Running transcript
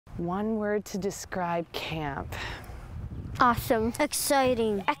One word to describe camp. Awesome.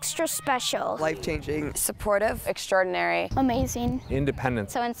 Exciting. Extra special. Life-changing. Supportive. Extraordinary. Amazing.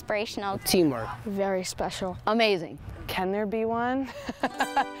 Independent. So inspirational. Teamwork. Very special. Amazing. Can there be one?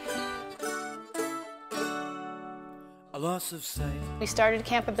 A loss of sight. We started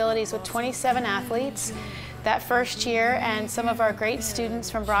Camp Abilities with 27 athletes that first year, and some of our great students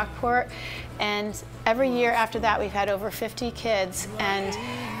from Brockport, and every year after that we've had over 50 kids, and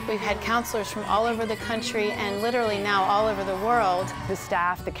we've had counselors from all over the country and literally now all over the world. The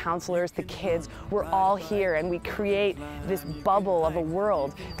staff, the counselors, the kids, we're all here, and we create this bubble of a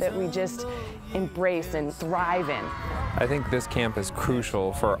world that we just embrace and thrive in. I think this camp is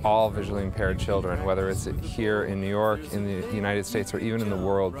crucial for all visually impaired children, whether it's here in New York, in the United States, or even in the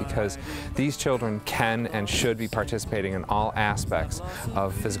world, because these children can and should be participating in all aspects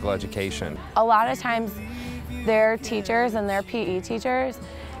of physical education. A lot of times their teachers and their PE teachers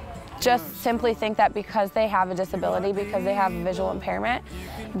just simply think that because they have a disability, because they have a visual impairment,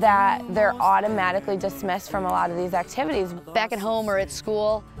 that they're automatically dismissed from a lot of these activities. Back at home or at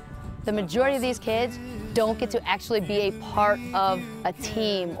school, the majority of these kids don't get to actually be a part of a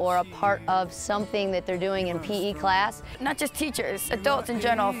team or a part of something that they're doing in PE class. Not just teachers, adults in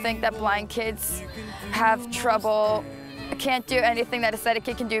general think that blind kids have trouble, can't do anything that a sighted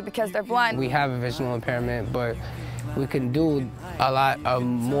kid can do because they're blind. We have a visual impairment, but we can do a lot of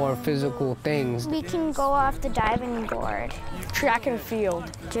more physical things. We can go off the diving board. Track and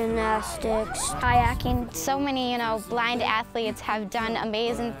field. Gymnastics. Kayaking. So many, blind athletes have done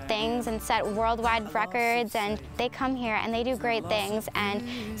amazing things and set worldwide records, and they come here and they do great things, and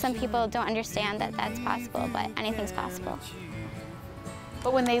some people don't understand that that's possible, but anything's possible.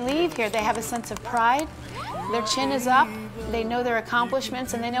 But when they leave here, they have a sense of pride. Their chin is up, they know their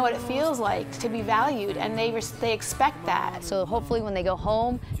accomplishments, and they know what it feels like to be valued, and they expect that. So hopefully when they go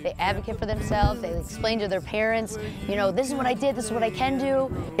home, they advocate for themselves, they explain to their parents, this is what I did, this is what I can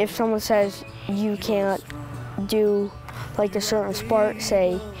do. If someone says you can't do like a certain sport,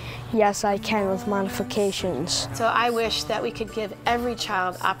 say, yes, I can with modifications. So I wish that we could give every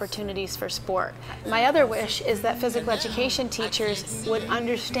child opportunities for sport. My other wish is that physical education teachers would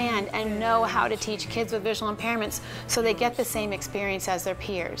understand and know how to teach kids with visual impairments so they get the same experience as their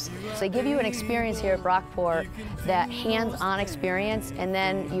peers. So they give you an experience here at Brockport, that hands-on experience, and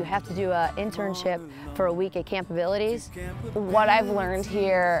then you have to do an internship for a week at Camp Abilities. What I've learned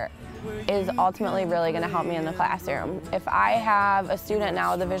here is ultimately really going to help me in the classroom. If I have a student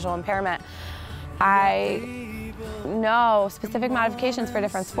now with a visual impairment, I know specific modifications for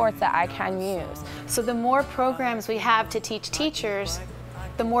different sports that I can use. So the more programs we have to teach teachers,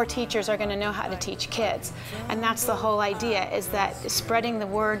 the more teachers are going to know how to teach kids. And that's the whole idea, is that spreading the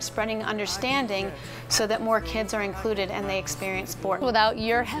word, spreading understanding so that more kids are included and they experience sport. Without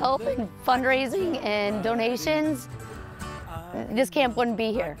your help and fundraising and donations, this camp wouldn't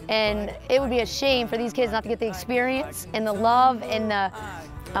be here, and it would be a shame for these kids not to get the experience and the love and the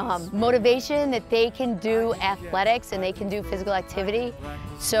motivation that they can do athletics and they can do physical activity.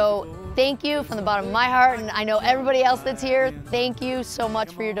 So thank you from the bottom of my heart, and I know everybody else that's here, thank you so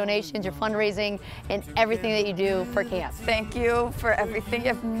much for your donations, your fundraising, and everything that you do for camp. Thank you for everything. You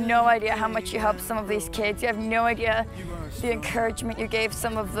have no idea how much you helped some of these kids. You have no idea the encouragement you gave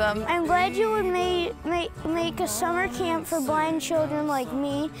some of them. I'm glad you would make a summer camp for blind children like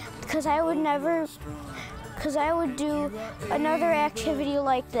me, because I would do another activity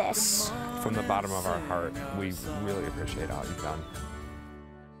like this. From the bottom of our heart, we really appreciate all you've done.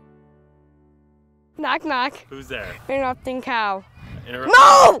 Knock, knock. Who's there? Interrupting cow.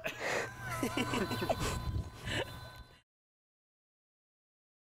 No!